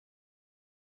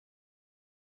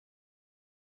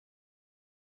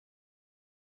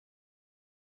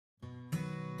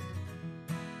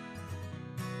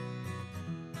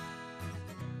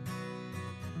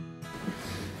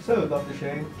So, Dr.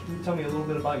 Shane, can you tell me a little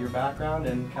bit about your background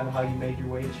and kind of how you made your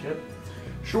way to SHIP?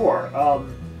 Sure.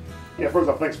 Yeah, first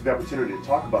off, thanks for the opportunity to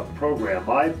talk about the program.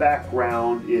 My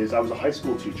background is I was a high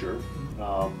school teacher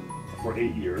for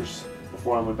 8 years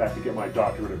before I went back to get my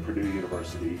doctorate at Purdue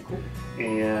University. Cool.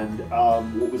 And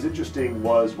what was interesting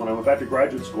was when I went back to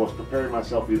graduate school, I was preparing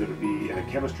myself either to be in a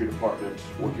chemistry department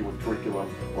working with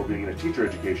curriculum or being in a teacher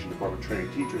education department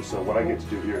training teachers. So what I get to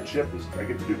do here at SHIP is I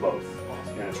get to do both.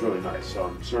 And it's really nice. So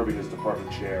I'm serving as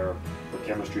department chair for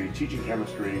chemistry, teaching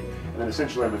chemistry, and then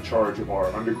essentially I'm in charge of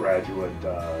our undergraduate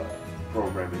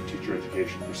program in teacher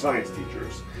education for science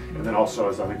teachers. And then also,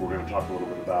 as I think we're going to talk a little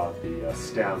bit about, the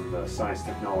STEM, the Science,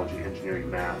 Technology, Engineering,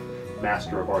 Math,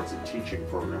 Master of Arts in Teaching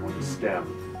program, or the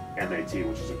STEM MAT,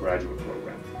 which is a graduate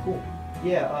program. Cool.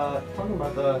 Yeah, talking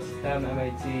about the STEM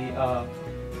MAT,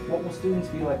 what will students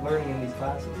be like learning in these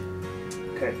classes?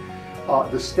 Okay.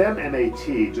 The STEM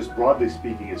MAT, just broadly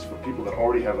speaking, is for people that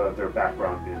already have their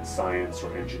background in science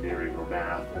or engineering or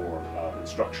math or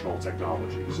instructional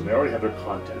technology. So they already have their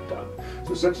content done.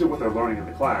 So essentially what they're learning in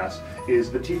the class is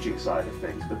the teaching side of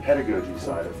things, the pedagogy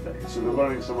side of things. So they're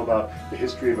learning some about the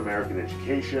history of American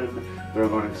education, they're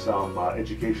learning some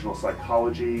educational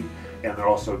psychology, and they're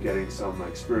also getting some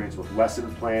experience with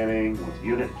lesson planning, with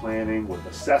unit planning, with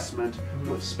assessment,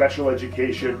 with special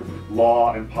education,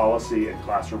 law and policy and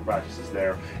classroom practices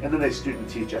there, and then they student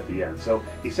teach at the end. So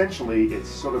essentially it's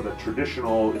sort of a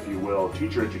traditional, if you will,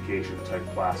 teacher education type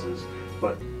classes,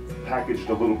 but packaged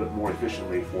a little bit more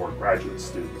efficiently for graduate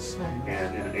students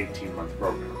and in an 18-month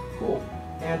program. Cool.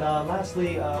 And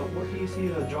lastly, what do you see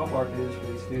the job market is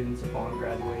for these students upon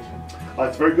graduation?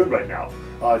 It's very good right now.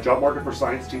 Job market for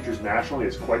science teachers nationally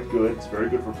is quite good. It's very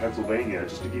good for Pennsylvania.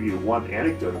 Just to give you one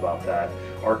anecdote about that,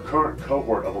 our current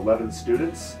cohort of 11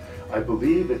 students, I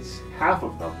believe it's half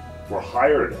of them were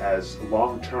hired as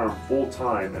long-term,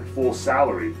 full-time, and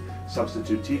full-salaried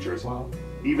substitute teachers,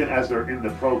 even as they're in the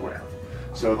program.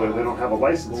 So they don't have a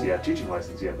license yet, teaching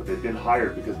license yet, but they've been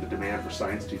hired because the demand for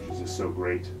science teachers is so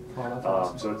great.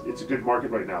 Awesome. So it's a good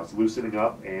market right now. It's loosening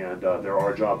up, and there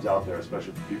are jobs out there,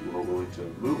 especially for people who are willing to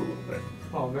move a little bit.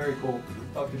 Oh, very cool.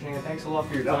 Dr. Shane, thanks a lot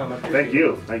for your time. Thank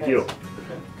you. Thank you.